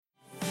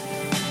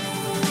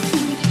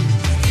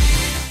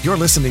You're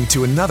listening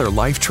to another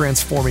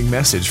life-transforming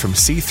message from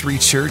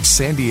C3 Church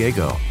San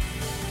Diego.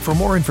 For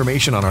more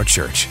information on our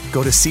church,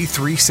 go to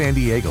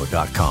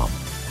c3sandiego.com.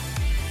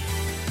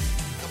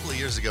 A couple of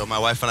years ago, my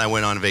wife and I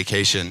went on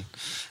vacation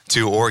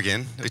to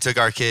Oregon. We took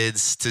our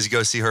kids to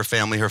go see her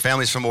family. Her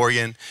family's from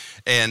Oregon,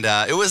 and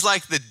it was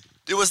like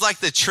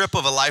the trip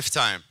of a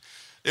lifetime.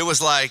 It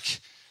was like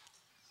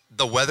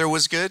the weather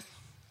was good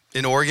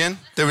in Oregon.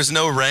 There was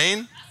no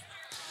rain.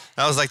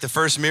 That was like the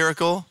first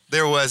miracle.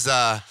 There was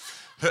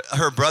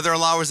her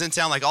brother-in-law was in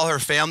town. Like all her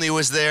family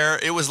was there.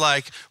 It was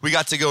like we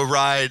got to go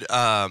ride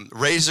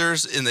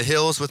razors in the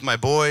hills with my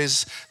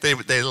boys.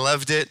 They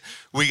loved it.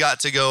 We got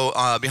to go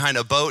behind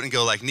a boat and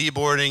go like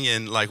kneeboarding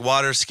and like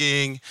water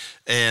skiing,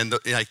 and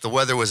the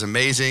weather was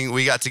amazing.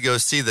 We got to go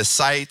see the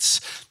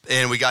sights,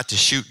 and we got to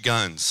shoot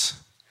guns.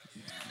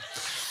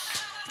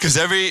 Because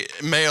every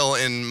male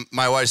in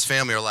my wife's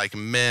family are like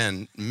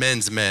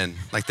men's men.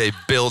 Like they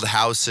build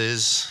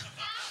houses,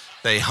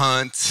 they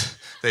hunt,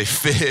 they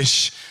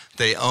fish,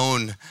 they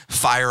own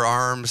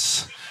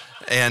firearms.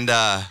 And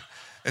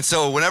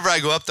so whenever I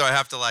go up there, I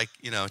have to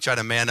try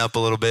to man up a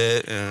little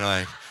bit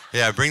and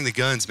bring the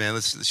guns, man.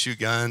 Let's shoot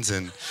guns.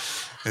 And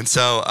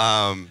so,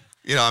 I'm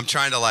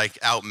trying to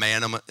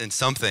outman them in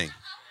something,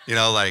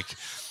 like,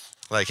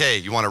 hey,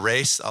 you want to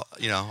race?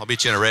 I'll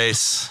beat you in a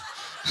race.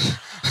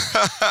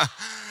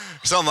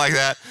 Something like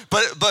that.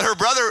 But my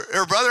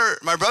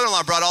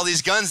brother-in-law brought all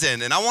these guns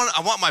in, and I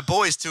want my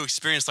boys to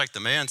experience like the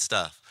man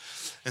stuff.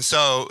 And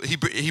so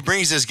he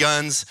brings his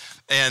guns,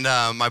 and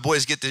my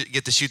boys get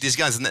to shoot these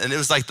guns, and it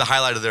was like the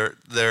highlight of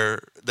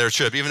their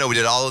trip. Even though we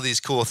did all of these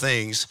cool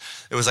things,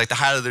 it was like the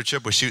highlight of their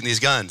trip was shooting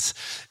these guns.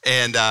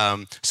 And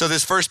so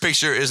this first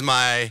picture is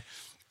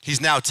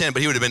he's now 10,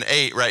 but he would have been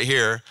 8 right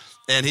here,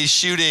 and he's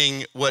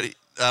shooting what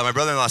my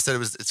brother-in-law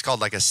said it's called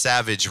like a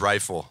Savage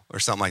rifle or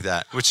something like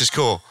that, which is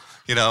cool.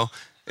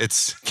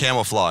 It's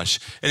camouflage.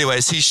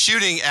 Anyways, he's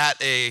shooting at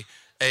a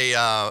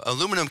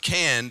aluminum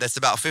can that's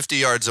about 50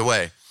 yards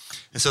away.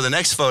 And so the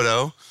next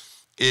photo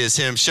is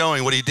him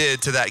showing what he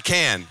did to that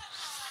can.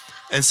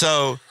 And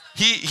so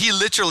he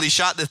literally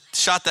shot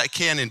that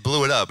can and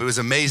blew it up. It was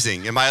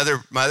amazing. And my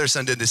other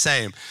son did the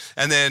same.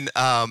 And then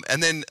my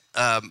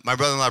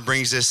brother-in-law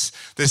brings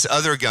this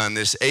other gun,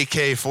 this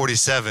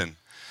AK-47.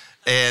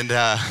 And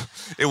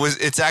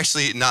it's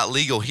actually not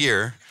legal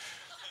here.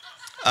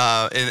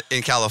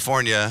 In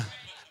California,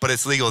 but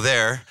it's legal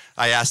there.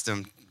 I asked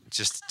him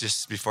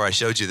just before I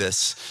showed you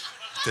this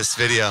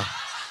video,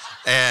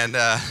 and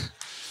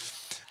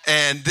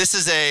this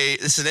is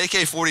an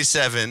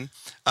AK-47.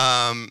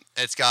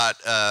 It's got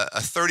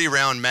a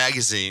 30-round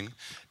magazine,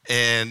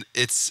 and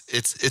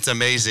it's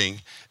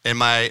amazing. And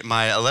my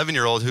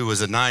 11-year-old, who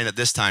was a 9 at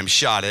this time,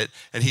 shot it,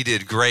 and he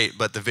did great.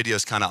 But the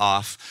video's kind of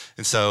off,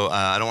 and so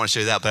I don't want to show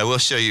you that. But I will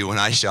show you when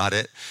I shot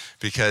it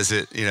because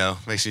it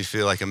makes me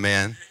feel like a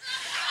man.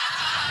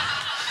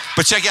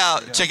 But check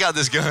out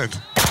this gun.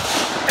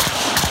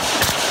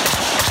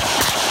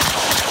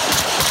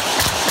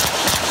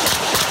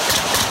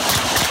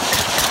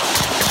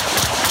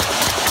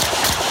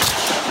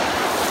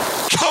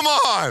 Come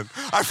on!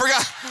 I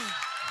forgot.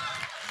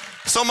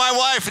 So my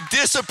wife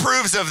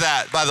disapproves of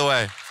that, by the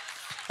way.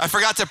 I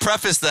forgot to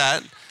preface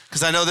that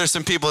because I know there's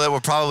some people that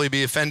will probably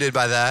be offended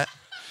by that.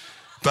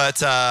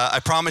 But I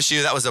promise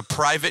you that was a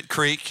private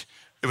creek.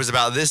 It was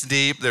about this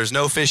deep. There's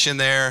no fish in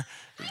there.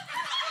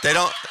 They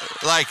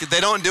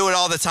don't do it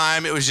all the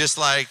time. It was just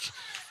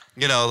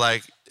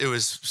it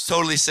was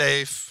totally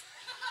safe,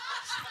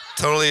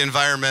 totally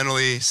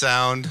environmentally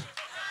sound.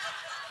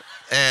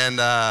 And,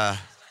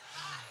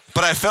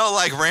 but I felt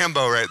like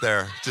Rambo right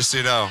there, just so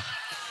you know.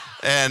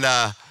 And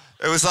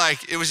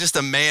it was just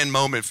a man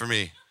moment for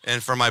me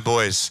and for my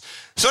boys.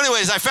 So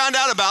anyways, I found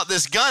out about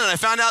this gun, and I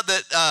found out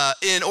that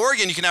in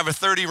Oregon you can have a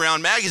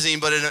 30-round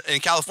magazine, but in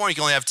California you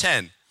can only have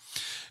 10.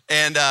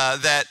 And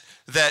that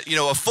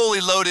a fully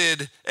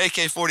loaded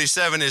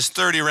AK-47 is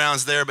 30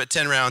 rounds there, but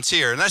 10 rounds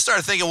here. And I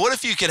started thinking, what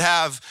if you could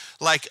have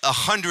like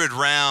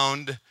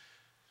 100-round,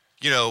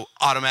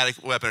 automatic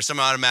weapon or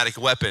semi-automatic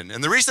weapon?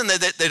 And the reason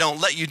that they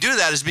don't let you do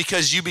that is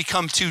because you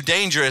become too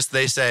dangerous,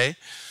 they say,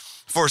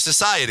 for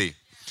society.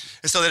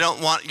 And so they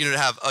don't want you to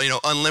have,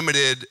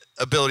 unlimited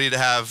ability to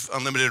have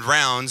unlimited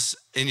rounds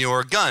in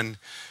your gun.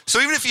 So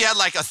even if you had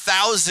like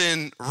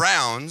 1,000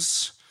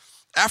 rounds,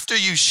 after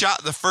you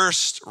shot the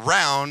first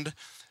round,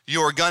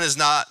 your gun is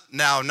not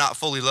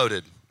fully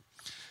loaded.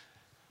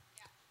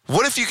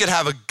 What if you could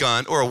have a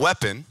gun or a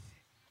weapon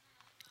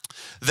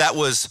that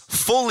was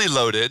fully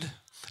loaded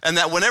and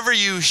that whenever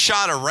you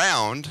shot a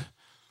round,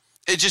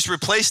 it just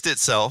replaced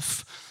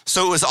itself,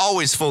 so it was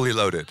always fully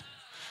loaded.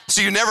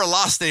 So you never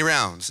lost any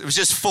rounds. It was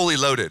just fully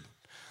loaded.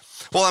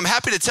 Well, I'm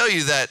happy to tell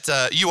you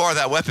that you are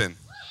that weapon.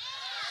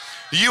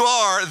 You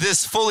are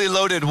this fully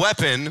loaded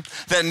weapon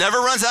that never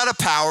runs out of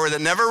power,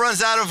 that never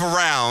runs out of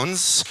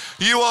rounds.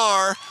 You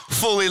are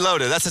fully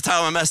loaded. That's the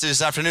title of my message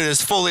this afternoon,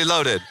 is fully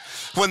loaded.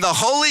 When the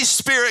Holy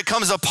Spirit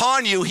comes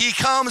upon you, he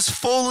comes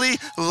fully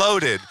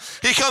loaded.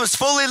 He comes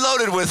fully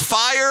loaded with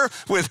fire,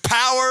 with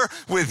power,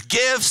 with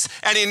gifts,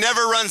 and he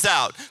never runs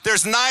out.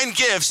 There's 9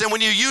 gifts, and when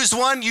you use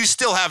one, you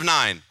still have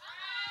 9.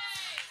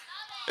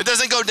 It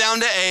doesn't go down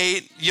to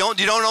 8. You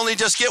don't only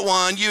just get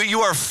one.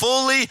 You are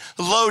fully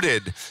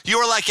loaded. You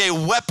are like a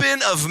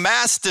weapon of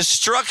mass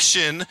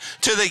destruction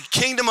to the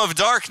kingdom of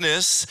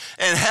darkness,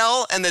 and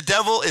hell and the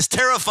devil is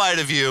terrified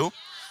of you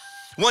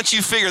once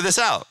you figure this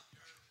out.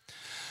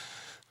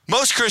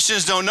 Most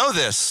Christians don't know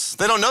this.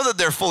 They don't know that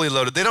they're fully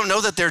loaded. They don't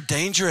know that they're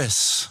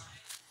dangerous.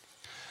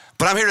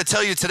 But I'm here to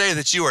tell you today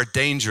that you are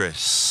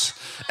dangerous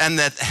and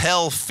that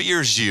hell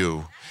fears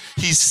you.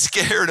 He's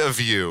scared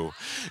of you.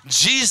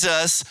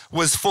 Jesus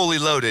was fully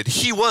loaded.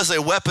 He was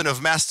a weapon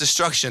of mass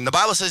destruction. The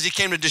Bible says he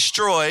came to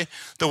destroy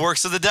the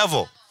works of the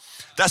devil.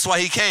 That's why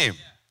he came.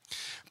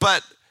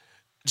 But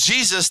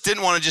Jesus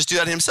didn't want to just do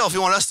that himself. He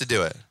wanted us to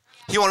do it.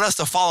 He wanted us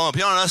to follow him.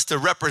 He wanted us to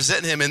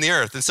represent him in the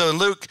earth. And so in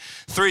Luke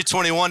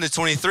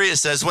 3:21-23, it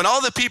says, when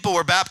all the people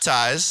were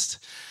baptized,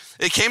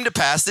 it came to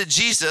pass that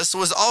Jesus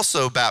was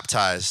also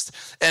baptized.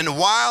 And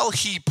while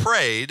he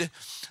prayed,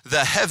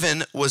 the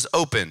heaven was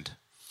opened.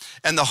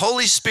 And the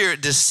Holy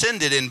Spirit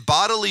descended in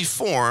bodily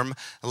form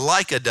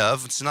like a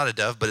dove. It's not a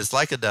dove, but it's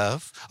like a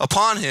dove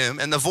upon him.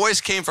 And the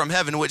voice came from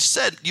heaven, which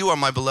said, you are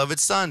my beloved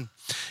son.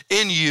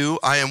 In you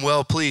I am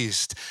well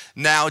pleased.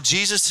 Now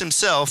Jesus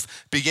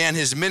himself began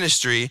his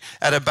ministry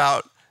at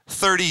about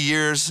 30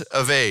 years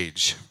of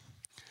age.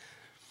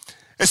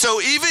 And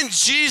so even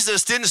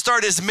Jesus didn't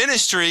start his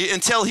ministry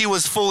until he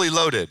was fully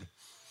loaded.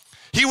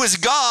 He was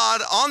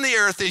God on the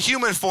earth in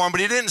human form, but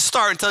he didn't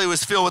start until he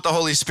was filled with the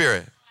Holy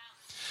Spirit.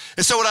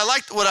 And so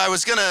I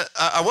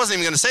wasn't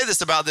even gonna say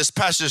this about this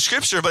passage of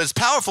scripture, but it's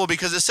powerful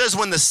because it says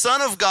when the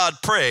Son of God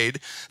prayed,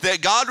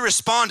 that God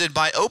responded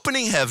by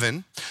opening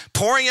heaven,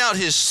 pouring out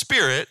his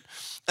Spirit,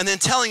 and then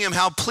telling him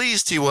how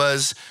pleased he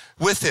was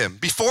with him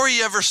before he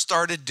ever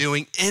started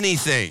doing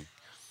anything.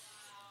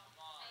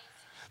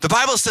 The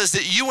Bible says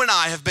that you and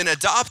I have been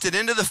adopted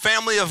into the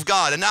family of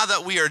God, and now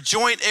that we are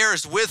joint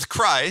heirs with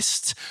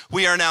Christ,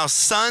 we are now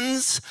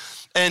sons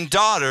and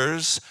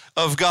daughters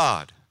of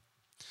God.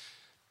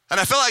 And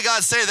I feel like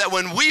God say that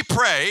when we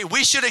pray,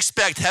 we should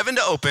expect heaven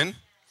to open.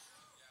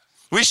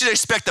 We should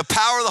expect the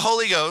power of the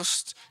Holy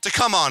Ghost to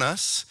come on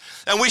us.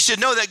 And we should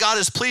know that God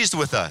is pleased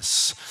with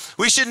us.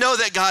 We should know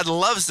that God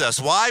loves us.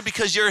 Why?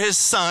 Because you're his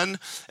son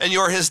and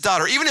you're his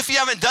daughter. Even if you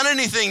haven't done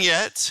anything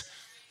yet,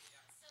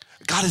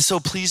 God is so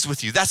pleased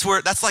with you. That's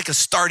like a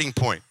starting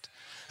point.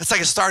 That's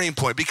like a starting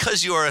point.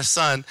 Because you are a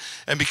son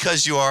and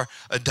because you are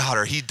a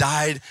daughter, he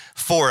died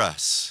for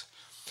us.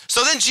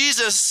 So then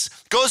Jesus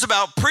goes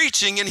about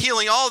preaching and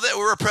healing all that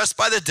were oppressed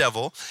by the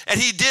devil, and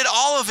he did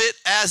all of it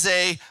as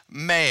a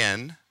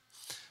man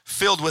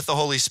filled with the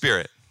Holy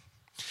Spirit.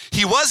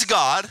 He was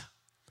God,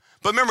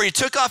 but remember, he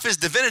took off his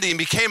divinity and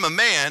became a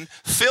man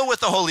filled with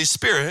the Holy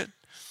Spirit.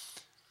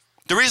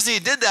 The reason he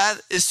did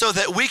that is so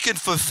that we could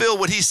fulfill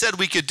what he said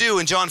we could do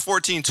in John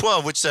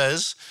 14:12, which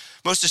says,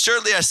 most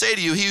assuredly I say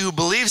to you, he who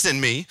believes in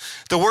me,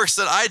 the works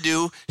that I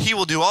do, he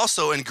will do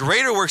also, and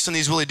greater works than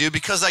these will he do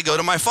because I go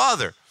to my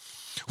Father.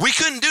 We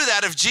couldn't do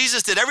that if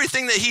Jesus did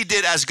everything that he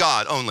did as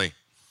God only.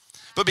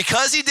 But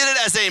because he did it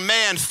as a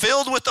man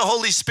filled with the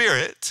Holy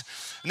Spirit,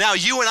 now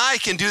you and I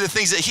can do the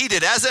things that he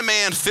did as a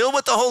man filled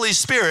with the Holy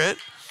Spirit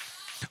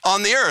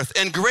on the earth.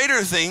 And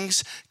greater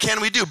things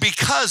can we do.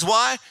 Because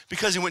why?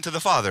 Because he went to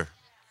the Father.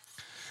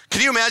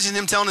 Can you imagine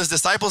him telling his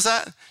disciples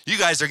that? You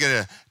guys are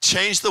gonna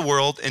change the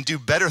world and do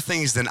better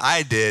things than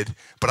I did,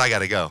 but I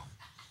gotta go.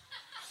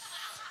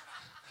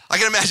 I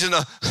can imagine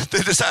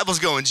the disciples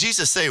going,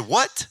 Jesus say,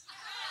 what?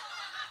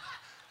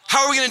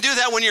 How are we gonna do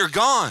that when you're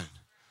gone?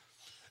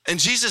 And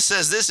Jesus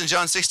says this in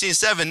John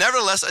 16:7,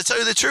 nevertheless, I tell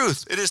you the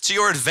truth, it is to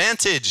your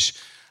advantage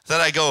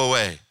that I go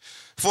away.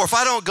 For if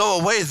I don't go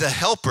away, the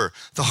helper,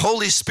 the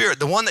Holy Spirit,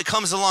 the one that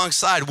comes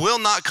alongside will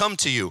not come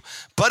to you.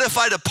 But if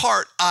I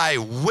depart, I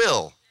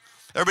will.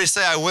 Everybody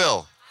say, I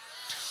will.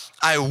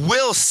 I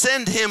will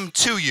send him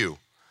to you.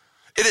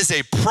 It is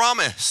a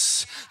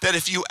promise that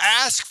if you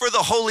ask for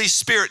the Holy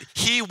Spirit,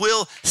 he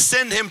will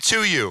send him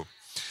to you.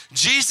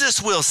 Jesus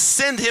will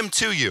send him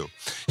to you.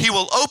 He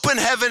will open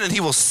heaven and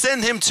he will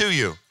send him to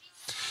you.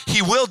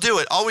 He will do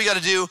it. All we got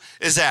to do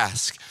is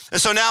ask. And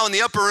so now in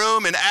the upper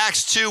room in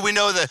Acts 2, we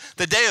know that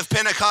the day of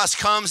Pentecost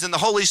comes and the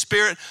Holy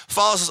Spirit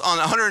falls on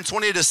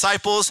 120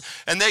 disciples,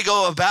 and they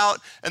go about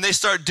and they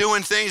start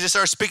doing things. They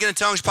start speaking in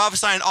tongues,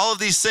 prophesying, all of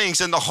these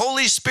things. And the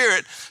Holy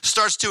Spirit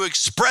starts to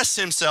express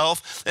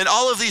himself in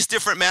all of these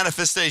different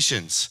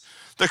manifestations.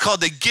 They're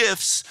called the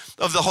gifts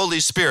of the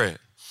Holy Spirit.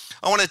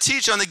 I want to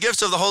teach on the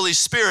gifts of the Holy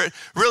Spirit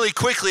really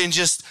quickly and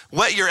just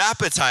whet your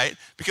appetite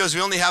because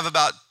we only have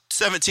about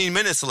 17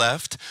 minutes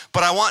left,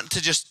 but I want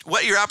to just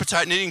whet your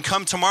appetite and you can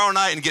come tomorrow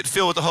night and get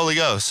filled with the Holy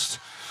Ghost.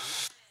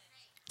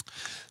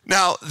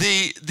 Now,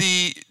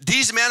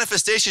 these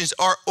manifestations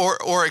are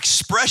or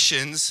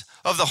expressions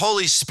of the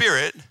Holy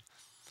Spirit.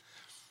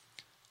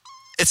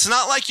 It's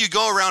not like you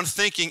go around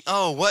thinking,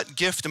 oh, what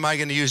gift am I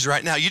going to use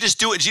right now? You just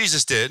do what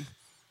Jesus did.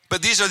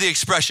 but these are the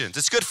expressions.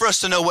 It's good for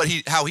us to know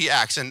how he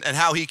acts and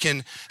how he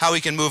can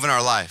move in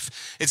our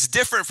life. It's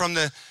different from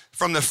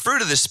the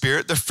fruit of the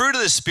Spirit. The fruit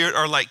of the Spirit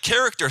are like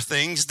character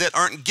things that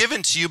aren't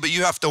given to you, but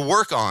you have to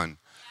work on.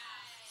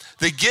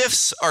 The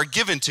gifts are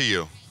given to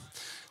you.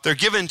 They're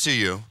given to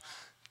you.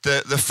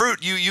 The fruit,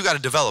 you got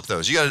to develop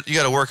those. You got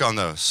to work on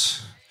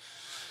those.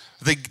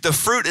 The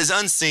fruit is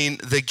unseen.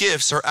 The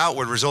gifts are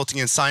outward, resulting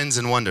in signs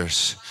and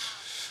wonders.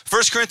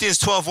 1 Corinthians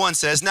 12:1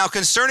 says, now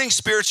concerning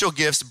spiritual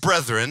gifts,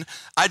 brethren,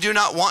 I do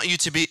not want you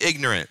to be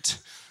ignorant.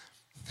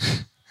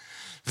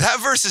 That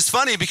verse is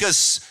funny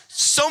because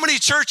so many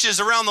churches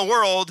around the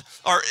world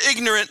are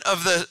ignorant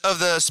of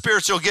the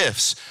spiritual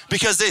gifts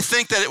because they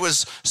think that it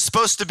was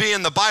supposed to be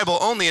in the Bible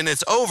only and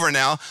it's over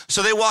now.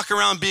 So they walk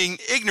around being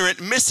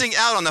ignorant, missing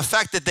out on the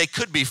fact that they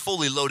could be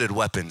fully loaded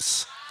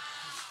weapons.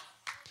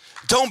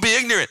 Don't be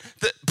ignorant.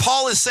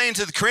 Paul is saying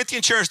to the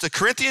Corinthian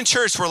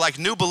church were like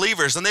new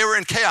believers and they were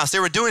in chaos. They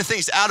were doing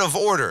things out of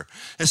order.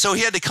 And so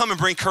he had to come and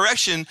bring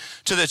correction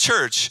to the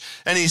church.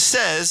 And he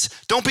says,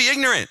 don't be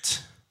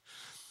ignorant.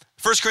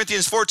 1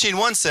 Corinthians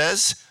 14:1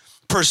 says,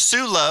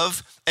 pursue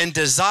love and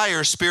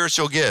desire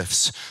spiritual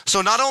gifts.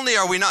 So not only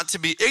are we not to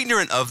be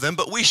ignorant of them,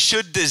 but we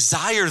should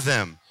desire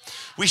them.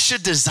 We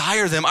should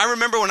desire them. I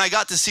remember when I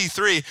got to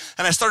C3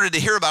 and I started to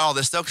hear about all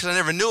this stuff because I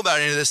never knew about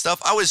any of this stuff.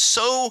 I was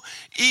so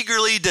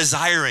eagerly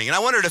desiring, and I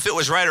wondered if it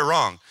was right or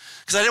wrong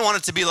because I didn't want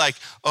it to be like,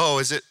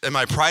 oh, am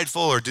I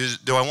prideful or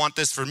do I want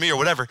this for me or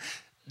whatever?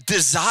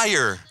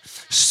 Desire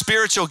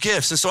spiritual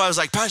gifts. And so I was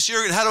like, Pastor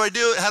Jurgen, how do I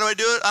do it? How do I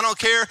do it? I don't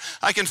care.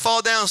 I can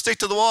fall down, stick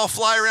to the wall,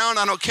 fly around.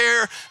 I don't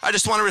care. I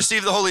just want to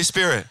receive the Holy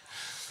Spirit.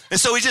 And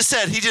so he just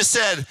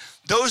said,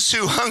 those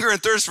who hunger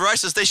and thirst for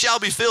righteousness, they shall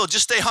be filled.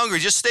 Just stay hungry.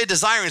 Just stay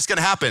desiring. It's going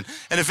to happen.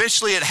 And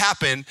eventually it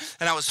happened.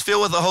 And I was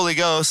filled with the Holy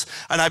Ghost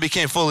and I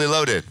became fully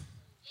loaded.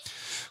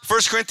 1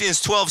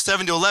 Corinthians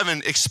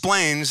 12:7-11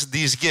 explains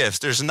these gifts.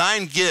 There's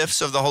 9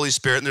 gifts of the Holy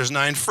Spirit and there's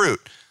 9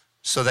 fruit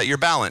so that you're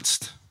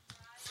balanced.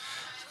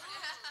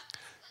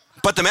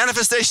 But the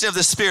manifestation of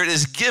the Spirit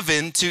is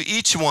given to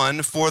each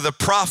one for the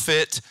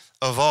profit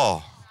of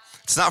all.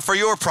 It's not for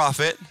your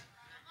profit.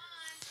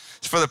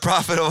 It's for the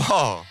profit of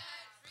all.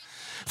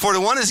 For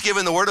to one is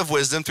given the word of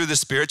wisdom through the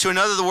Spirit, to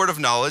another the word of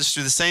knowledge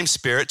through the same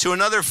Spirit, to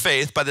another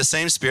faith by the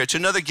same Spirit, to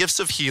another gifts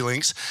of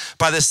healings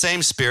by the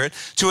same Spirit,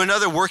 to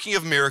another working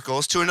of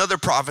miracles, to another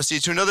prophecy,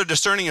 to another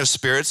discerning of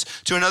spirits,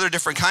 to another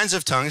different kinds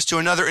of tongues, to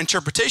another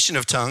interpretation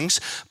of tongues.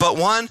 But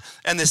one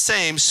and the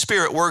same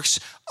Spirit works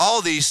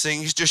all these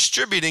things,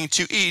 distributing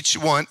to each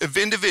one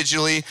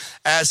individually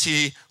as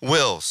he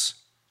wills.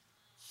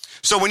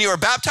 So when you are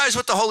baptized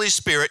with the Holy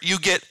Spirit, you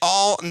get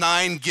all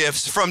 9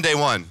 gifts from day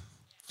one.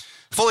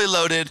 Fully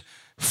loaded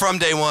from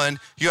day one,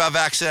 you have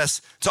access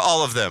to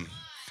all of them.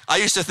 I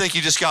used to think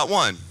you just got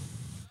one.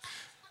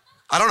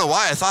 I don't know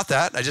why I thought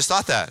that. I just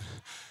thought that.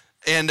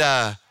 And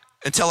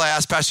until I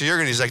asked Pastor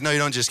Jurgen, he's like, no, you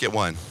don't just get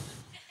one.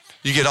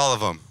 You get all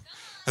of them.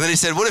 And then he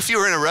said, what if you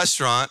were in a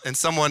restaurant and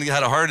someone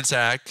had a heart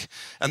attack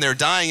and they're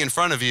dying in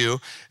front of you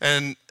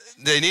and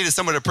they needed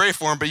someone to pray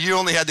for them, but you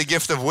only had the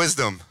gift of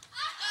wisdom?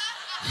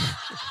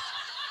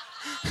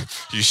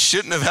 You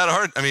shouldn't have had a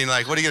heart. I mean,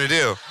 like, what are you going to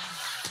do?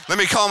 Let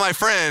me call my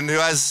friend who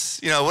has,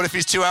 what if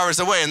he's 2 hours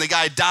away and the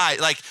guy died?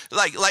 Like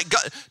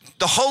God,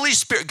 the Holy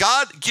Spirit,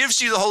 God gives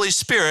you the Holy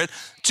Spirit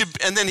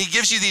and then he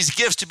gives you these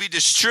gifts to be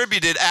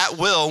distributed at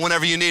will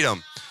whenever you need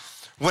them.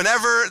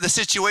 Whenever the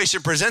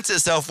situation presents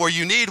itself where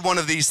you need one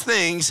of these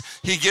things,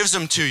 he gives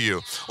them to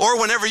you. Or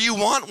whenever you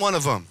want one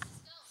of them.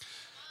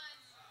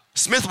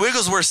 Smith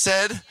Wigglesworth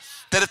said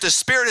that if the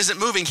Spirit isn't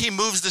moving, he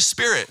moves the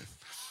Spirit.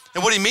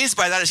 And what he means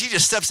by that is he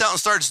just steps out and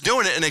starts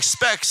doing it and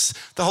expects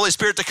the Holy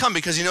Spirit to come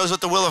because he knows what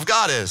the will of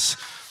God is.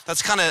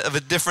 That's kind of a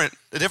different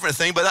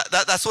thing, but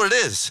that's what it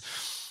is.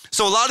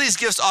 So a lot of these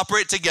gifts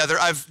operate together.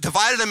 I've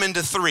divided them into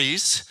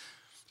 3s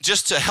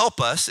just to help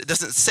us. It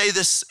doesn't say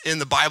this in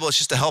the Bible, it's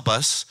just to help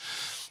us.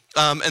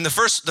 And the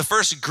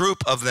first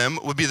group of them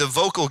would be the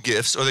vocal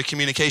gifts or the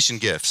communication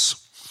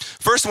gifts.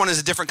 First one is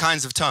the different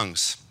kinds of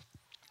tongues.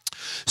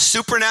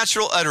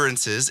 Supernatural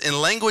utterances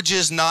in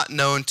languages not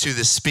known to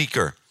the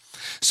speaker.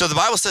 So the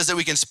Bible says that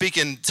we can speak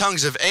in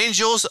tongues of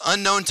angels,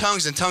 unknown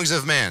tongues, and tongues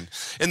of man.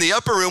 In the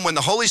upper room, when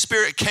the Holy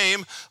Spirit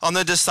came on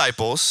the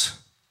disciples,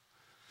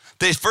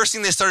 the first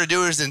thing they started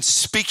doing is in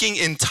speaking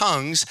in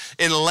tongues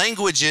in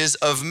languages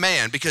of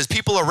man because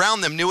people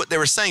around them knew what they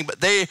were saying, but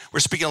they were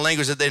speaking a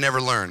language that they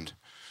never learned.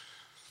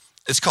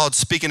 It's called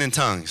speaking in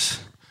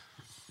tongues.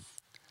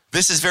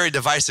 This is very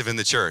divisive in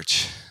the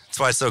church. That's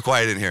why it's so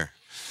quiet in here.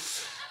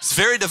 It's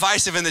very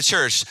divisive in the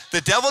church.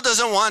 The devil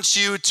doesn't want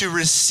you to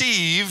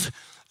receive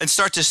and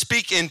start to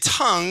speak in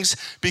tongues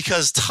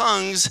because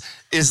tongues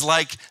is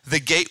like the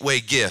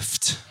gateway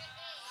gift.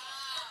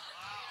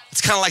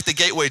 It's kind of like the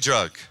gateway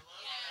drug.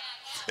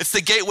 It's the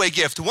gateway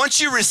gift.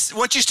 Once you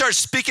start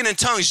speaking in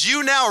tongues,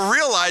 you now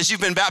realize you've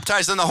been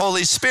baptized in the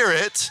Holy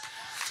Spirit,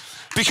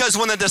 Because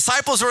when the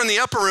disciples were in the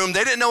upper room,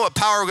 they didn't know what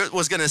power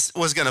was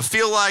gonna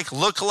feel like,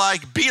 look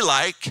like, be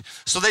like,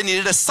 so they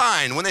needed a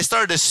sign. When they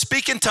started to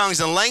speak in tongues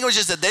and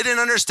languages that they didn't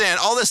understand,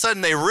 all of a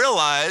sudden they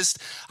realized,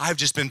 I've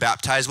just been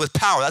baptized with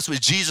power. That's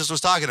what Jesus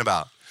was talking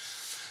about.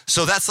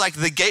 So that's like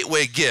the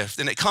gateway gift,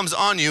 and it comes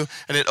on you,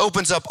 and it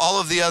opens up all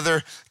of the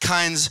other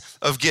kinds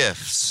of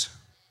gifts.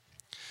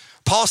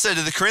 Paul said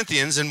to the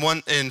Corinthians in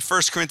 1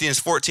 Corinthians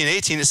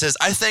 14:18, it says,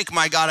 I thank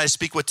my God I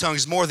speak with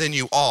tongues more than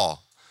you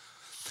all.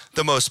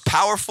 The most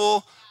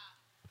powerful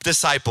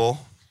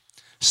disciple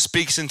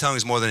speaks in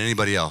tongues more than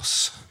anybody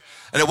else.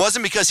 And it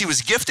wasn't because he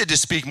was gifted to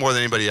speak more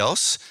than anybody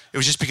else. It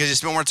was just because he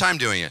spent more time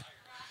doing it.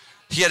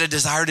 He had a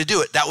desire to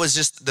do it. That was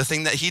just the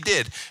thing that he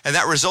did. And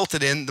that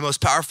resulted in the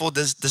most powerful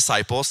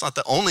disciple. It's not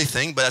the only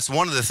thing, but that's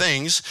one of the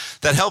things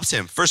that helped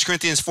him. 1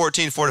 Corinthians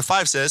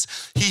 14:4-5 says,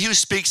 he who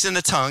speaks in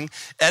a tongue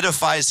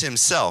edifies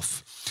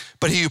himself,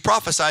 but he who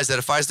prophesies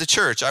edifies the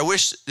church. I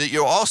wish that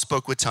you all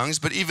spoke with tongues,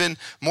 but even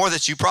more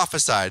that you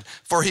prophesied.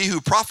 For he who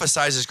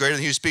prophesies is greater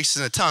than he who speaks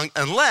in a tongue,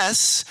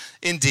 unless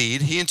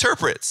indeed he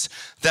interprets,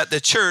 that the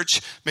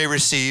church may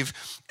receive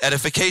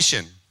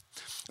edification.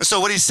 And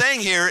so what he's saying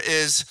here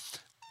is,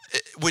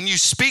 when you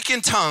speak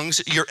in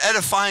tongues, you're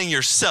edifying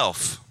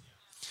yourself.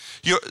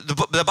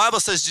 The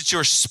Bible says that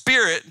your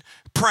spirit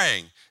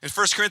praying. In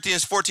 1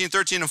 Corinthians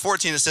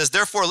 14:13-14, it says,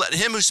 therefore let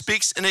him who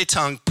speaks in a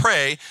tongue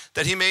pray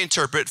that he may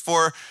interpret.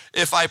 For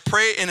if I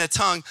pray in a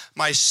tongue,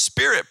 my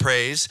spirit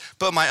prays,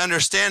 but my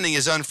understanding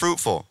is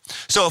unfruitful.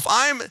 So if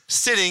I'm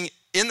sitting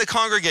in the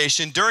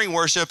congregation during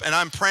worship and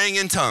I'm praying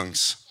in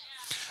tongues,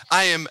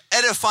 I am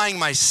edifying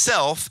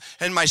myself,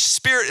 and my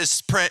spirit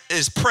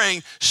is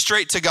praying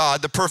straight to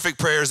God. The perfect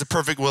prayer is the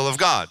perfect will of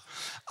God.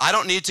 I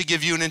don't need to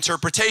give you an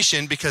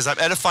interpretation because I'm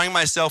edifying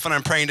myself and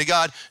I'm praying to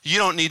God. You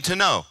don't need to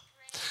know.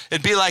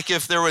 It'd be like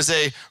if there was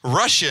a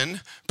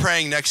Russian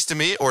praying next to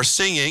me or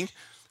singing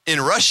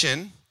in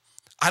Russian.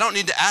 I don't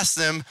need to ask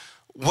them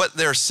what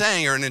they're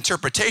saying or an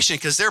interpretation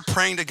because they're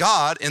praying to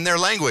God in their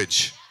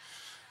language.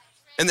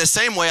 In the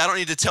same way, I don't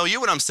need to tell you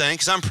what I'm saying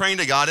because I'm praying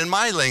to God in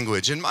my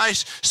language, in my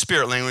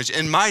spirit language,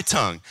 in my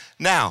tongue.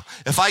 Now,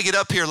 if I get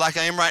up here like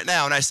I am right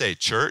now and I say,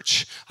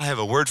 church, I have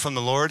a word from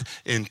the Lord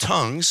in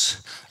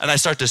tongues, and I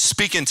start to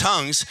speak in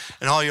tongues,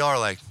 and all y'all are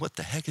like, what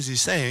the heck is he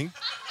saying?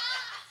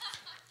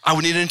 I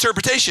would need an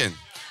interpretation.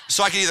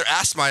 So I could either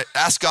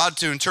ask God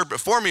to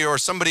interpret for me, or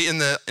somebody in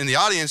the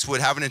audience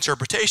would have an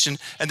interpretation,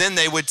 and then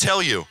they would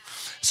tell you.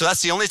 So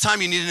that's the only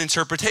time you need an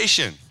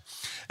interpretation.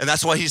 And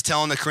that's why he's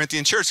telling the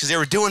Corinthian church, because they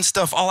were doing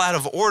stuff all out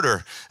of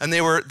order, and they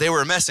were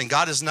a mess. And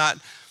God is not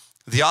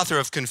the author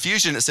of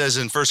confusion, it says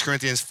in 1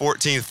 Corinthians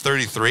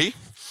 14:33,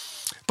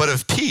 but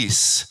of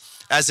peace,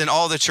 as in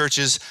all the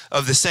churches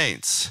of the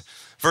saints.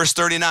 Verse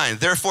 39,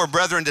 therefore,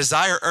 brethren,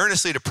 desire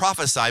earnestly to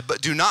prophesy,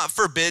 but do not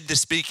forbid to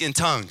speak in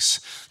tongues.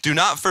 Do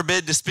not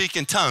forbid to speak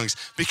in tongues,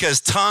 because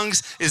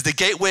tongues is the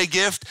gateway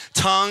gift.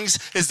 Tongues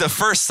is the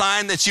first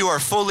sign that you are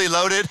fully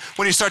loaded.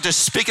 When you start to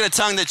speak in a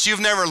tongue that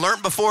you've never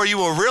learned before, you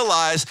will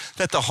realize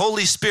that the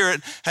Holy Spirit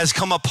has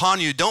come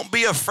upon you. Don't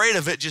be afraid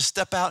of it. Just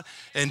step out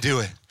and do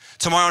it.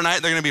 Tomorrow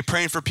night, they're going to be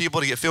praying for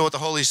people to get filled with the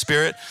Holy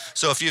Spirit.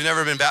 So if you've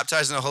never been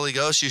baptized in the Holy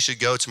Ghost, you should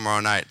go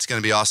tomorrow night. It's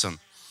going to be awesome.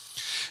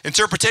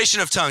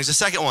 Interpretation of tongues, the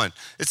second one.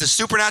 It's a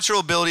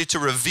supernatural ability to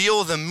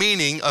reveal the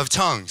meaning of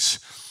tongues.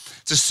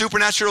 It's a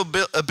supernatural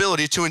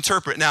ability to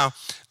interpret. Now,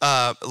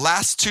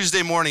 last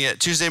Tuesday morning at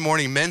Tuesday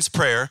morning men's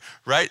prayer,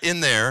 right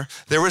in there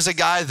was a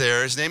guy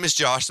there. His name is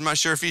Josh. I'm not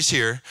sure if he's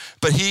here,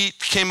 but he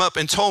came up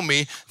and told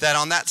me that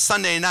on that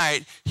Sunday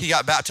night, he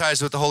got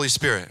baptized with the Holy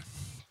Spirit.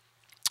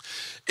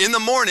 In the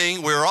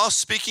morning, we were all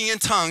speaking in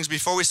tongues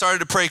before we started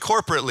to pray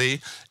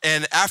corporately.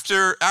 And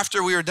after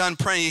we were done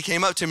praying, he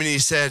came up to me and he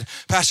said,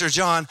 Pastor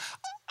John,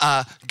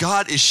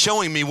 God is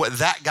showing me what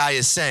that guy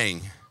is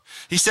saying.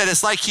 He said,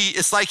 it's like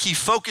he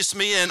focused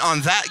me in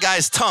on that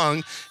guy's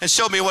tongue and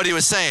showed me what he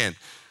was saying.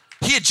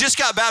 He had just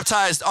got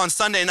baptized on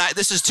Sunday night.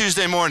 This is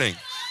Tuesday morning.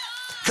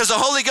 Because the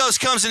Holy Ghost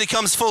comes and he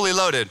comes fully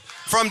loaded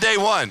from day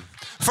one.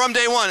 From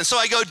day one. And so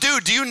I go,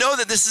 dude, do you know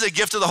that this is a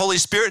gift of the Holy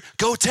Spirit?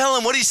 Go tell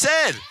him what he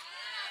said.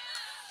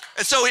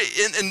 And so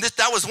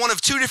that was one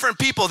of two different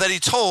people that he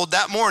told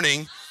that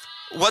morning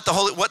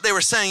what they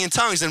were saying in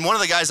tongues. And one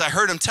of the guys, I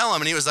heard him tell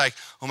him, and he was like,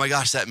 oh my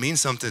gosh, that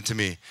means something to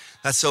me.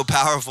 That's so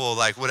powerful,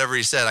 like whatever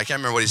he said. I can't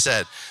remember what he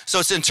said. So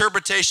it's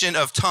interpretation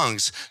of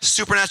tongues,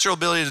 supernatural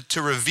ability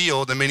to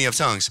reveal the meaning of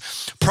tongues.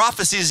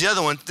 Prophecy is the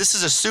other one. This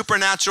is a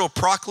supernatural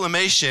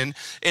proclamation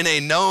in a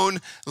known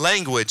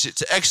language.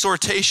 It's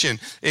exhortation,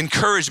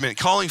 encouragement,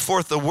 calling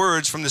forth the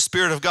words from the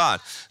Spirit of God.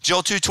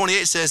 Joel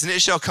 2:28 says, and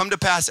it shall come to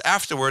pass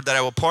afterward that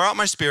I will pour out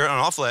my Spirit on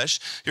all flesh.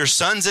 Your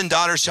sons and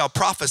daughters shall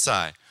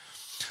prophesy.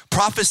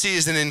 Prophecy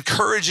is an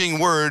encouraging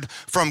word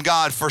from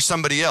God for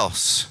somebody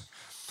else.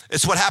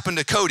 It's what happened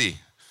to Cody.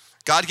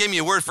 God gave me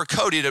a word for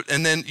Cody,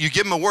 and then you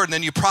give him a word, and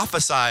then you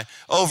prophesy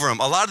over him.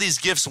 A lot of these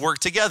gifts work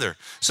together.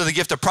 So the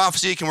gift of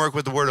prophecy can work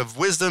with the word of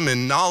wisdom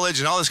and knowledge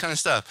and all this kind of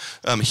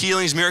stuff.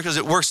 Healings, miracles,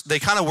 it works. They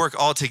kind of work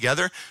all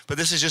together, but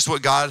this is just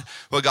what God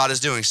is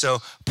doing.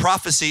 So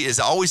prophecy is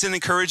always an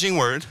encouraging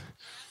word.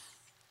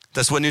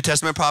 That's what New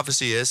Testament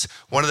prophecy is.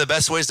 One of the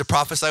best ways to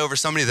prophesy over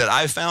somebody that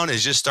I've found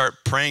is just start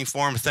praying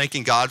for them,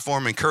 thanking God for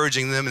them,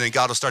 encouraging them, and then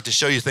God will start to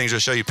show you things or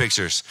show you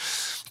pictures.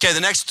 Okay, the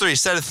next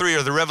set of three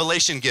are the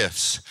revelation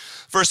gifts.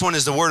 First one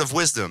is the word of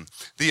wisdom,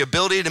 the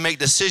ability to make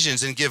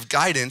decisions and give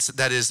guidance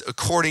that is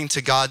according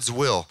to God's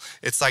will.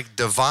 It's like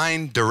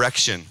divine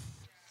direction.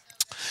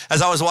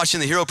 As I was watching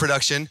the Hero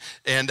production,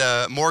 and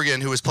Morgan,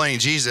 who was playing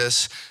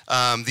Jesus,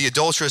 the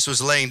adulteress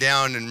was laying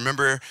down, and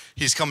remember,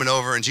 he's coming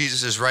over, and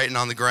Jesus is writing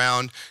on the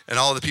ground, and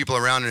all the people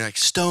around are like,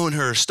 stone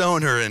her,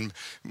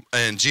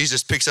 and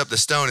Jesus picks up the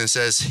stone and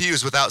says, he who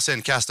is without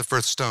sin, cast the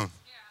first stone.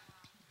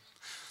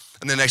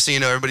 And the next thing you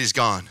know, everybody's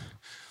gone.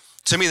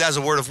 To me, that's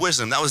a word of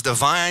wisdom. That was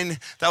divine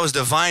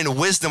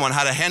wisdom on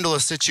how to handle a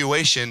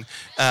situation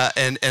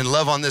and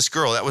love on this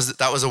girl. That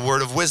was a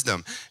word of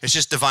wisdom. It's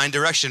just divine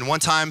direction.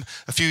 One time,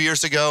 a few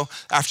years ago,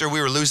 after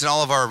we were losing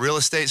all of our real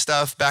estate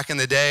stuff back in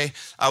the day,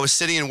 I was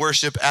sitting in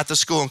worship at the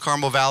school in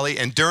Carmel Valley,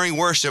 and during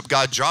worship,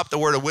 God dropped the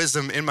word of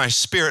wisdom in my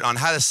spirit on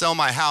how to sell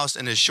my house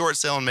in a short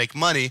sale and make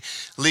money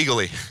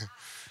legally.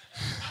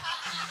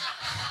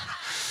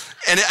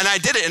 And I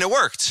did it, and it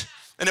worked.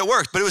 And it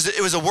worked, but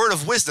it was a word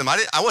of wisdom.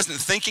 I wasn't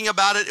thinking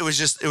about it. It was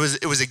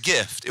a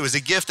gift. It was a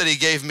gift that he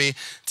gave me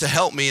to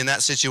help me in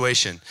that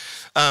situation.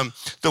 The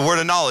word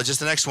of knowledge is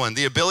the next one.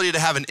 The ability to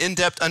have an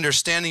in-depth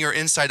understanding or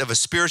insight of a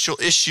spiritual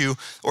issue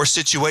or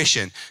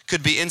situation.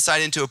 Could be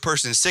insight into a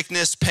person's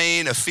sickness,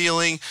 pain, a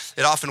feeling.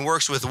 It often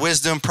works with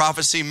wisdom,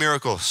 prophecy,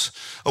 miracles.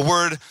 A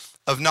word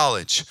of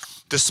knowledge.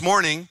 This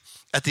morning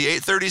at the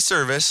 8:30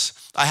 service,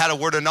 I had a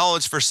word of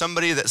knowledge for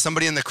somebody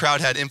in the crowd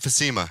had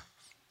emphysema.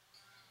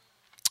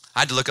 I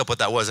had to look up what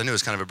that was. I knew it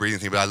was kind of a breathing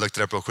thing, but I looked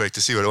it up real quick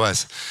to see what it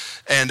was.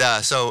 And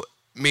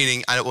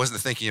meaning I wasn't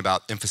thinking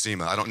about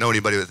emphysema. I don't know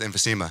anybody with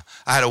emphysema.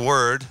 I had a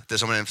word that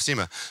someone had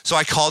emphysema. So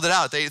I called it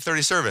out at the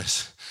 8:30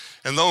 service.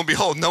 And lo and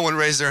behold, no one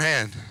raised their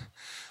hand.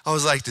 I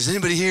was like, does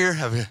anybody here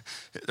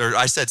or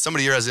I said,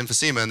 somebody here has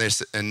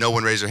emphysema, and no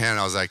one raised their hand. And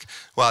I was like,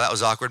 wow, that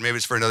was awkward. Maybe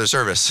it's for another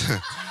service.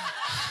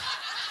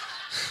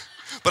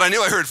 But I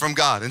knew I heard from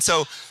God. And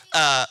so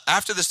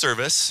after the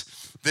service,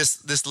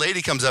 this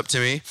lady comes up to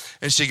me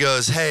and she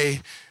goes,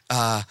 hey,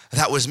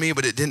 that was me,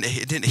 but it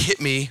didn't hit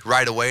me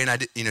right away.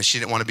 And she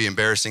didn't want to be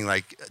embarrassing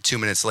like 2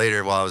 minutes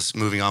later while I was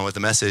moving on with the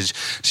message.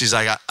 She's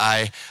like,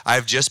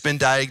 I've just been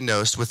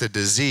diagnosed with a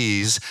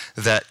disease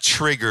that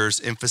triggers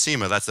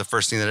emphysema. That's the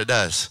first thing that it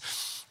does.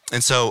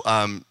 And so,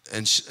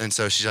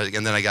 so she's like,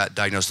 and then I got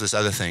diagnosed with this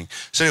other thing.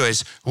 So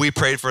anyways, we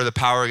prayed for the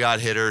power of God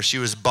hit her. She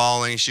was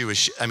bawling.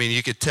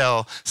 You could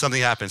tell something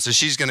happened. So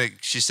she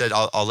said,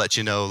 I'll let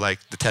you know,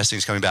 like the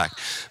testing's coming back.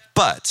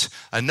 But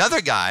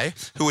another guy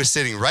who was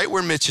sitting right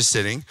where Mitch is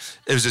sitting,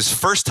 it was his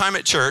first time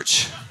at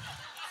church.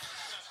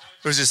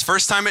 He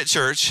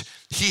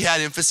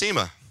had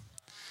emphysema,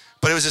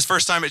 but it was his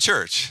first time at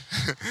church.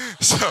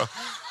 So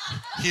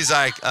he's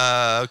like,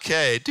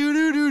 okay,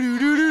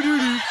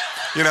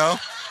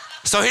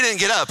 So he didn't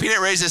get up. He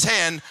didn't raise his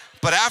hand.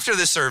 But after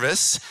the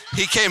service,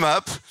 he came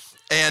up,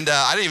 and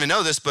I didn't even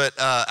know this, but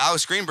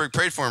Alex Greenberg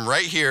prayed for him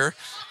right here,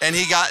 and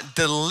he got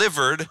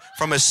delivered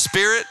from a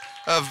spirit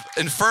of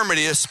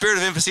infirmity, a spirit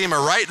of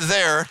emphysema right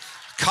there,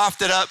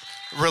 coughed it up,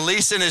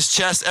 released in his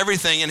chest,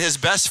 everything. And his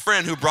best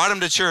friend who brought him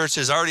to church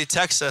has already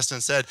texted us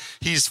and said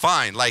he's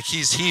fine, like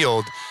he's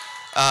healed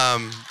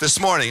this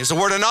morning. It's a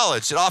word of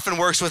knowledge. It often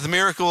works with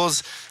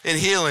miracles and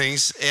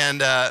healings,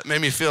 and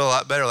made me feel a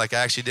lot better, like I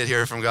actually did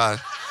hear from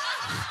God.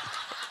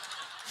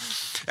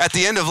 At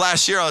the end of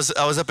last year, I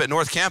was up at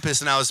North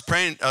Campus, and I was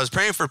praying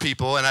for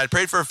people, and I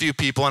prayed for a few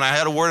people, and I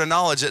had a word of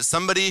knowledge that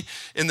somebody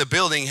in the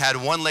building had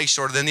one leg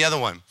shorter than the other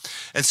one.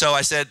 And so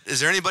I said, is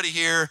there anybody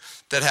here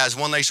that has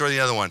one leg shorter than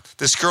the other one?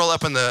 This girl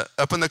up in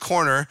the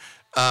corner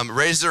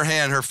raised her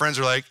hand. Her friends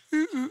were like,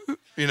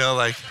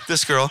 like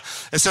this girl.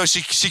 And so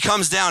she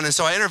comes down, and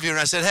so I interviewed her,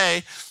 and I said,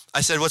 hey,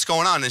 what's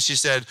going on? And she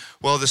said,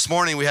 well, this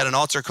morning we had an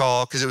altar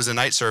call because it was a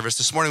night service.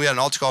 This morning we had an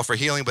altar call for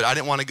healing, but I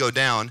didn't want to go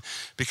down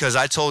because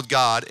I told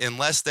God,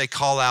 unless they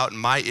call out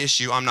my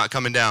issue, I'm not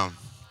coming down.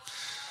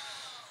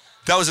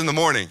 That was in the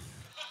morning.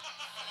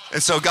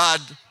 And so God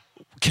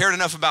cared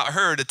enough about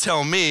her to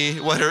tell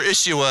me what her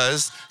issue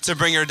was to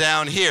bring her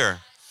down here.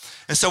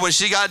 And so when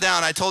she got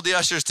down, I told the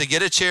ushers to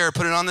get a chair,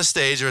 put it on the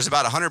stage. There was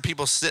about 100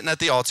 people standing on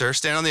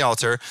the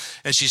altar,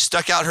 and she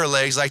stuck out her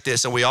legs like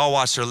this, and we all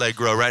watched her leg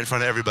grow right in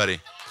front of everybody.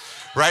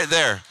 Right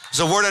there. It's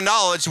a word of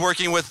knowledge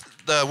working with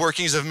the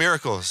workings of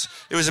miracles.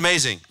 It was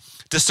amazing.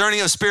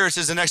 Discerning of spirits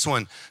is the next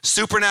one.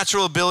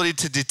 Supernatural ability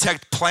to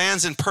detect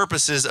plans and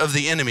purposes of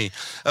the enemy.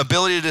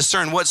 Ability to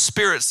discern what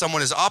spirit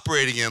someone is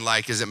operating in.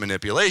 Like, is it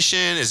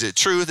manipulation? Is it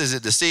truth? Is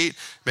it deceit?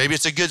 Maybe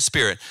it's a good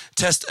spirit.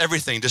 Test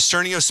everything.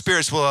 Discerning of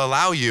spirits will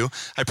allow you.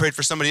 I prayed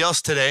for somebody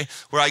else today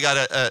where I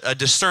got a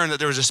discern that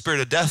there was a spirit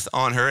of death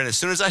on her. And as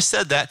soon as I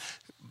said that,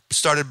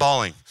 started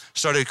bawling,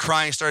 started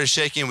crying, started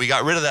shaking. We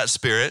got rid of that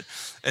spirit.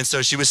 And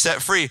so she was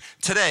set free.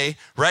 Today,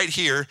 right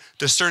here,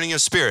 discerning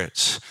of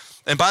spirits.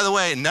 And by the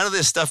way, none of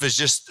this stuff is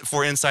just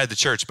for inside the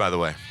church, by the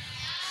way.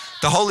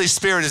 The Holy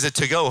Spirit is a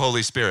to-go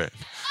Holy Spirit.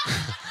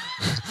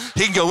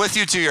 He can go with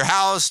you to your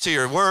house, to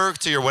your work,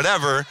 to your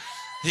whatever.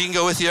 He can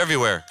go with you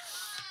everywhere.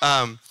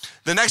 The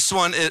next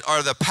one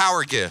are the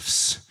power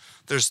gifts.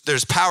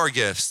 There's power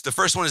gifts. The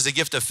first one is the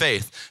gift of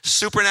faith.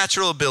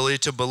 Supernatural ability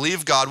to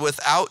believe God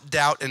without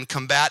doubt and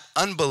combat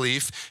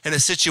unbelief in a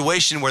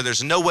situation where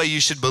there's no way you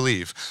should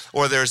believe,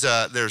 or there's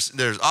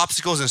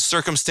obstacles and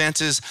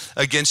circumstances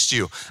against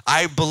you.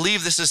 I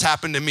believe this has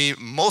happened to me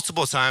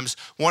multiple times.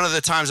 One of the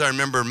times I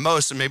remember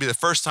most, and maybe the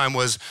first time,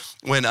 was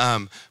when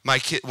one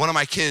of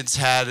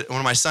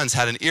my sons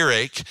had an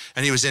earache,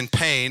 and he was in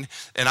pain,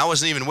 and I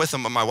wasn't even with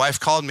him, but my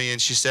wife called me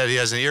and she said he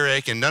has an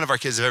earache, and none of our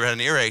kids have ever had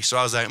an earache. So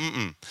I was like,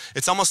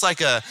 It's almost like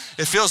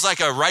it feels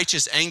like a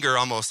righteous anger,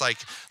 almost like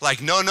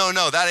no,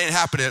 that ain't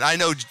happening. I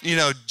know,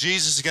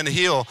 Jesus is going to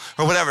heal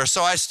or whatever.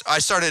 So I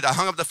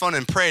hung up the phone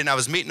and prayed, and I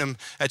was meeting him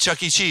at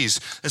Chuck E. Cheese.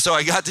 And so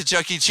I got to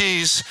Chuck E.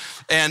 Cheese,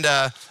 and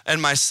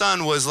my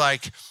son was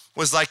like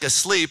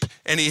asleep,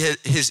 and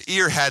his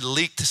ear had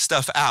leaked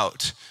stuff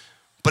out,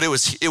 but it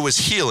was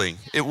healing.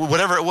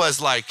 Whatever it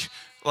was, like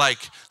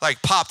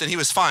popped, and he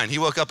was fine. He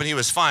woke up and he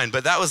was fine.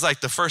 But that was like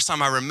the first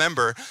time I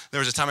remember. There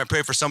was a time I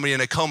prayed for somebody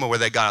in a coma where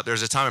they got up. There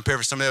was a time I prayed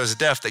for somebody that was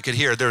deaf that could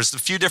hear. There was a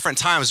few different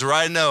times where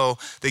I know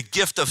the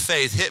gift of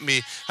faith hit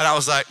me, and I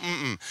was like,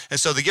 And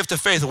so the gift of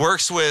faith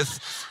works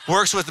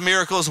with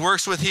miracles,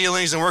 works with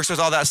healings, and works with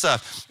all that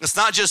stuff. It's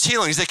not just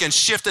healings. It can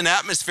shift an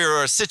atmosphere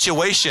or a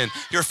situation,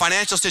 your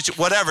financial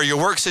situation, whatever, your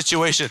work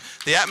situation,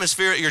 the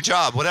atmosphere at your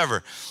job,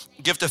 whatever.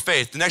 Gift of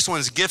faith. The next one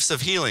is gifts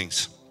of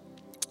healings.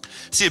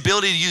 It's the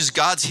ability to use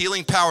God's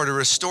healing power to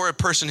restore a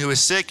person who is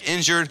sick,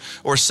 injured,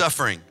 or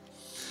suffering.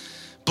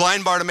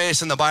 Blind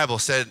Bartimaeus in the Bible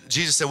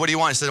Jesus said, what do you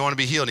want? He said, I want to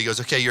be healed. He goes,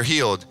 okay, you're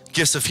healed.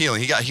 Gifts of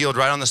healing. He got healed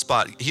right on the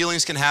spot.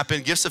 Healings can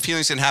happen. Gifts of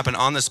healings can happen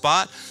on the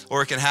spot,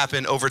 or it can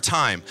happen over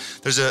time.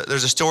 There's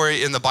a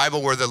story in the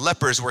Bible where the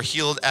lepers were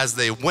healed as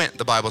they went,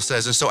 the Bible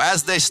says. And so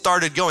as they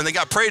started going, they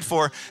got prayed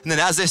for, and then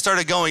as they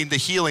started going, the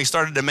healing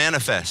started to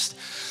manifest.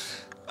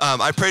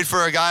 I prayed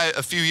for a guy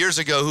a few years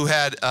ago who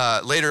had,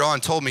 later on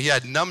told me he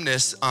had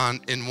numbness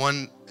in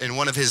one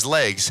of his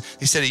legs.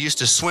 He said he used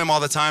to swim all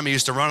the time. He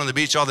used to run on the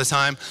beach all the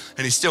time,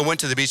 and he still went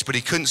to the beach, but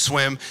he couldn't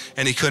swim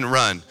and he couldn't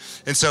run.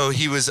 And so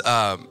he was,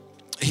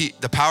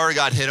 the power of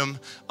God hit him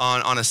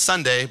on a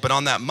Sunday, but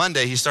on that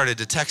Monday, he started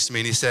to text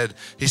me, and he said,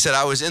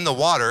 I was in the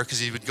water, because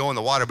he would go in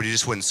the water, but he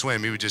just wouldn't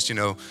swim. He would just,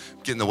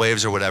 get in the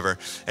waves or whatever.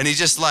 And he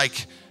just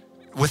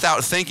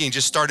without thinking,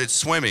 just started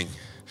swimming.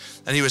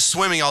 And he was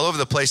swimming all over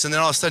the place, and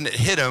then all of a sudden it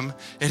hit him,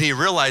 and he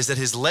realized that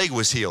his leg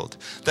was healed,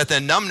 that the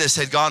numbness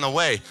had gone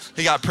away.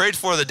 He got prayed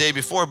for the day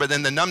before, but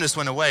then the numbness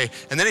went away.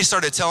 And then he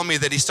started telling me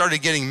that he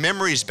started getting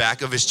memories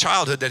back of his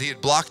childhood that he had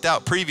blocked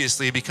out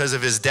previously because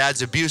of his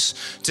dad's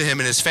abuse to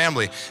him and his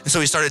family. And so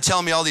he started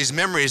telling me all these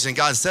memories, and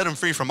God set him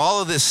free from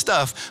all of this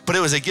stuff, but it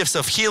was a gift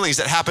of healings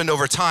that happened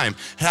over time.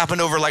 It happened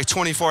over like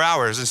 24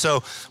 hours. And so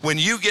when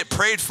you get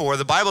prayed for,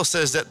 the Bible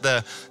says that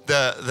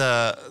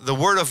the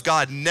word of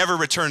God never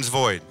returns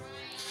void.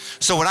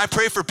 So when I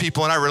pray for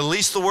people and I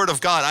release the word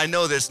of God, I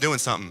know that it's doing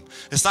something.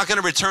 It's not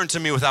going to return to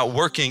me without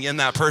working in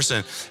that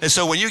person. And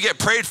so when you get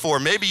prayed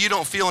for, maybe you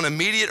don't feel an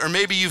immediate, or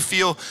maybe you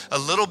feel a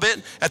little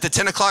bit. At the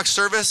 10 o'clock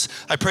service,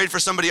 I prayed for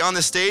somebody on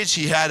the stage.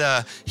 He had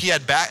a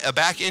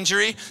back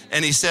injury,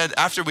 and he said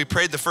after we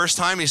prayed the first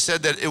time, he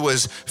said that it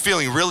was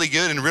feeling really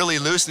good and really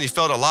loose, and he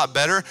felt a lot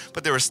better,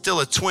 but there was still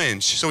a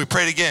twinge. So we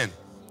prayed again.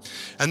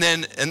 And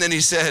then he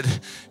said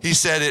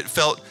it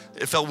felt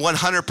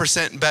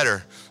 100%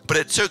 better. But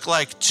it took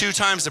like 2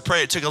 times to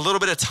pray. It took a little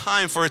bit of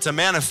time for it to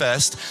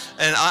manifest.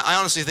 And I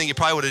honestly think it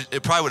probably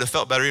would have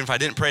felt better even if I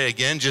didn't pray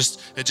again. It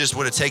just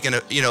would have taken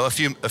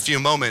a few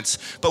moments.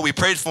 But we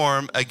prayed for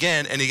him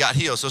again, and he got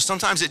healed. So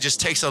sometimes it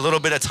just takes a little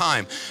bit of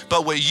time.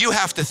 But what you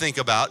have to think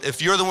about,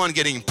 if you're the one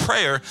getting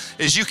prayer,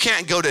 is you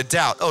can't go to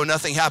doubt. Oh,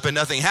 nothing happened.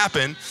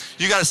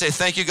 You got to say,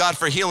 thank you, God,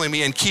 for healing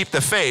me, and keep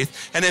the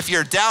faith. And if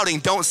you're doubting,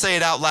 don't say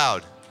it out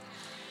loud.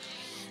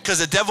 Because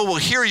the devil will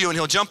hear you, and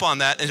he'll jump on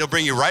that, and he'll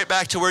bring you right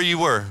back to where you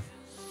were.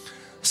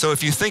 So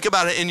if you think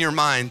about it in your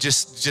mind,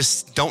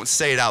 just don't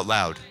say it out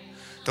loud.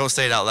 Don't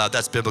say it out loud.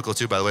 That's biblical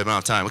too, by the way, but I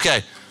don't have time.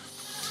 Okay.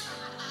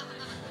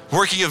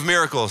 Working of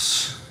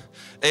miracles.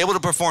 Able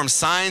to perform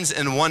signs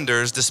and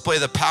wonders, display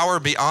the power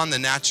beyond the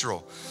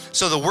natural.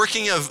 So the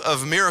working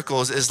of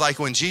miracles is like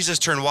when Jesus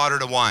turned water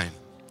to wine.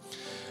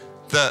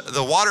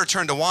 The water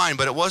turned to wine,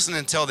 but it wasn't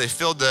until they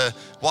filled the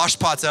wash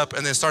pots up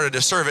and then started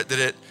to serve it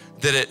that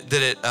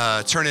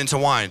it turned into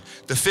wine.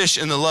 The fish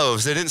and the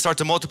loaves, they didn't start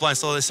to multiply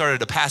until they started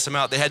to pass them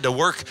out. They had to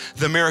work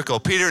the miracle.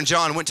 Peter and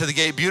John went to the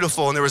gate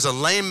beautiful, and there was a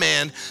lame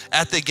man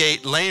at the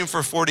gate, lame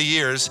for 40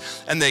 years,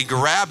 and they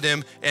grabbed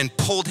him and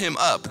pulled him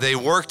up. They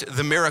worked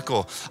the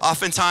miracle.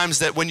 Oftentimes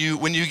that when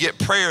you get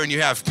prayer and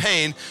you have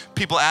pain,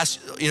 people ask,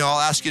 I'll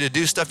ask you to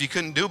do stuff you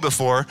couldn't do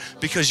before,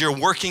 because you're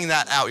working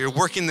that out. You're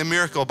working the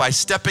miracle. By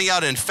stepping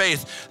out in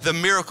faith, the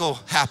miracle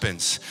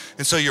happens.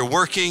 And so you're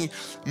working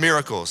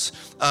miracles.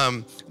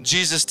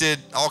 Jesus did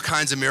all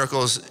kinds of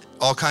miracles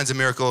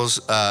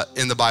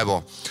in the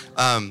Bible.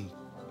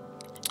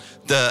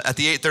 At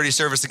the 8:30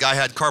 service, the guy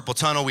had carpal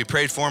tunnel. We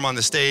prayed for him on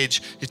the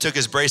stage. He took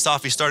his brace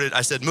off. I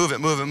said, move it.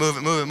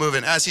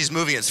 And as he's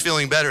moving, it's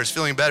feeling better.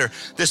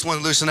 This one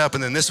loosened up,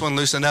 and then this one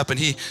loosened up, and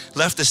he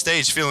left the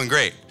stage feeling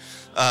great.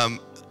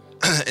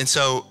 And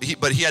so,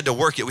 but he had to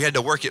work it. We had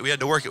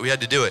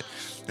to do it.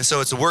 And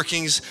so it's the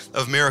workings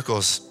of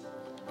miracles.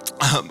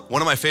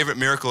 One of my favorite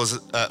miracles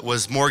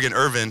was Morgan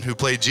Irvin, who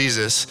played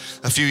Jesus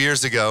a few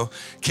years ago,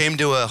 came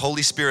to a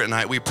Holy Spirit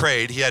night. We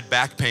prayed. He had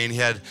back pain. He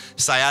had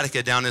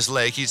sciatica down his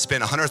leg. He'd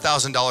spent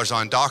 $100,000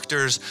 on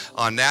doctors,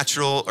 on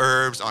natural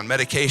herbs, on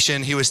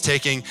medication. He was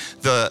taking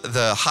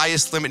the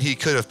highest limit he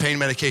could of pain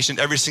medication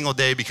every single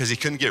day because he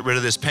couldn't get rid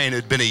of this pain. It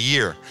had been a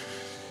year.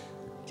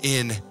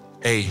 In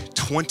a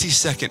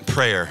 20-second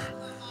prayer,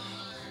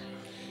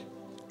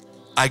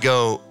 I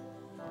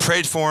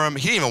prayed for him.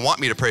 He didn't even want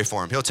me to pray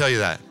for him. He'll tell you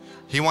that.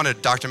 He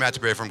wanted Dr. Matt to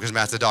pray for him because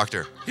Matt's a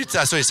doctor.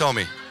 That's what he told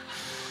me.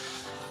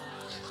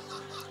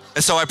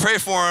 And so I pray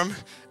for him.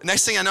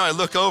 Next thing I know, I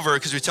look over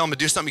because we tell him to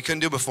do something he couldn't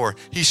do before.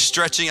 He's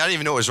stretching. I didn't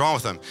even know what was wrong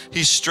with him.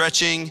 He's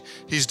stretching.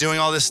 He's doing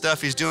all this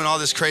stuff. He's doing all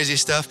this crazy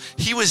stuff.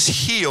 He was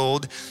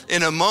healed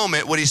in a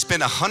moment what he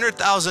spent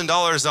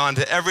 $100,000 on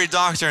to every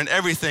doctor and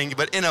everything.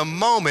 But in a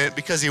moment,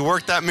 because he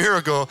worked that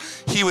miracle,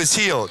 he was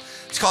healed.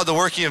 It's called the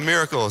working of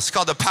miracles. It's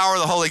called the power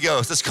of the Holy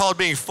Ghost. It's called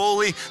being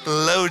fully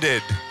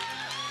loaded.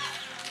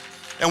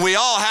 And we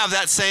all have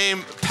that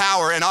same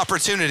power and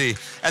opportunity.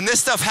 And this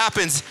stuff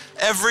happens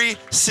every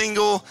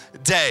single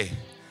day.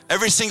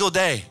 Every single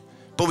day.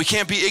 But we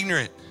can't be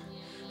ignorant.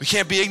 We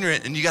can't be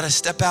ignorant, and you got to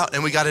step out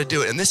and we got to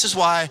do it. And this is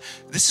why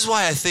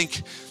I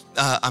think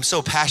I'm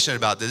so passionate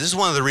about this. This is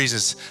one of the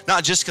reasons,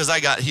 not just because I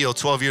got healed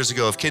 12 years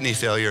ago of kidney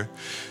failure,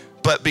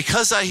 but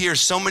because I hear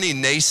so many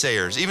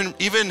naysayers.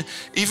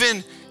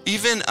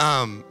 Even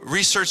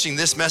researching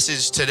this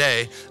message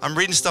today, I'm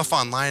reading stuff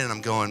online and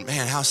I'm going,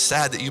 man, how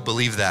sad that you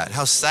believe that.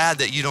 How sad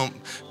that you don't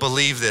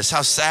believe this.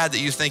 How sad that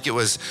you think it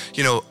was,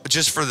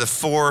 just for the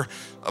 4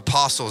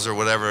 apostles or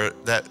whatever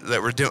that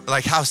were doing.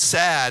 Like, how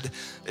sad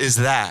is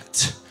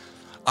that?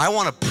 I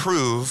want to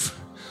prove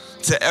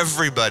to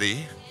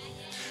everybody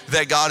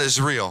that God is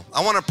real.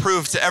 I want to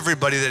prove to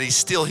everybody that he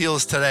still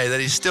heals today,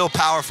 that he's still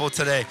powerful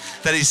today,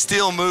 that he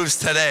still moves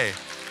today.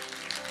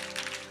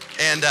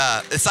 And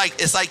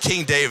it's like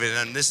King David,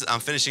 and I'm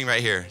finishing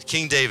right here.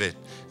 King David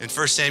in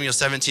 1 Samuel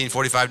 17,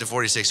 45 to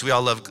 46. We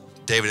all love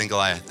David and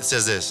Goliath. It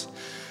says this: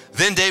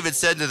 Then David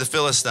said to the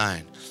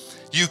Philistine,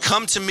 you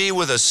come to me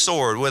with a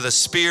sword, with a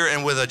spear,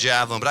 and with a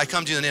javelin, but I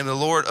come to you in the name of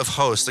the Lord of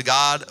hosts, the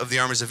God of the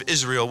armies of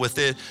Israel, with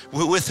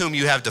whom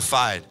you have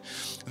defied.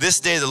 This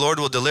day the Lord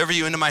will deliver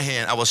you into my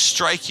hand. I will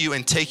strike you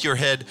and take your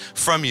head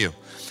from you.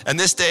 And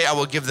this day I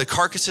will give the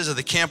carcasses of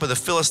the camp of the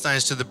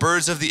Philistines to the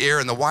birds of the air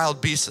and the wild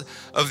beasts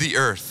of the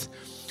earth.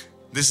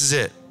 This is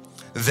it.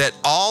 That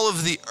all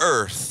of the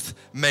earth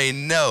may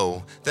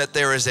know that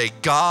there is a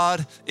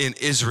God in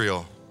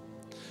Israel.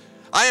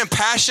 I am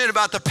passionate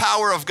about the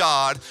power of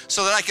God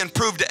so that I can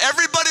prove to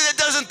everybody that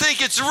doesn't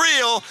think it's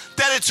real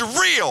that it's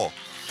real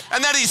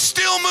and that he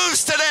still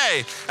moves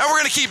today. And we're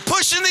going to keep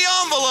pushing the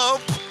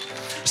envelope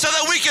so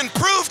that we can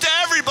prove to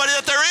everybody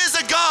that there is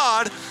a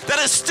God that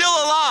is still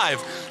alive.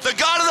 The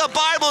God of the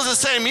Bible is the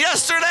same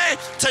yesterday,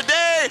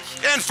 today,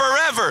 and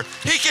forever.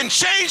 He can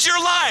change your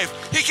life.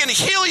 He can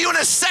heal you in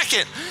a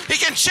second. He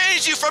can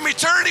change you from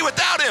eternity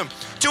without him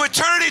to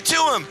eternity to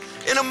him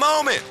in a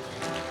moment.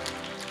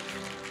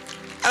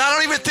 And I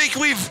don't even think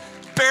we've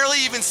barely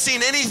even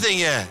seen anything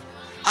yet.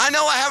 I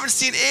know I haven't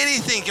seen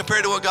anything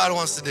compared to what God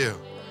wants to do.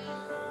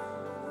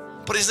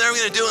 But he's never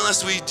going to do it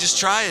unless we just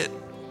try it.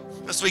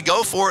 Unless we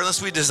go for it,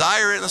 unless we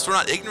desire it, unless we're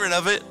not ignorant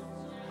of it.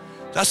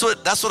 That's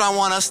what I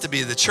want us to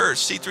be, the church,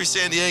 C3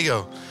 San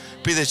Diego.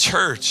 Be the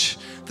church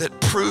that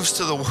proves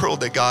to the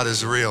world that God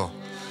is real.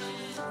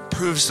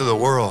 Proves to the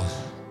world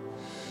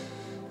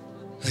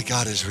that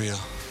God is real.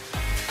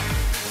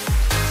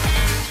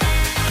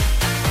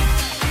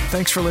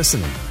 Thanks for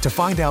listening. To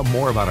find out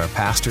more about our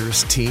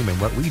pastors, team,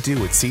 and what we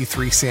do at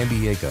C3 San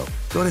Diego,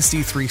 go to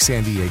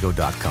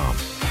c3sandiego.com.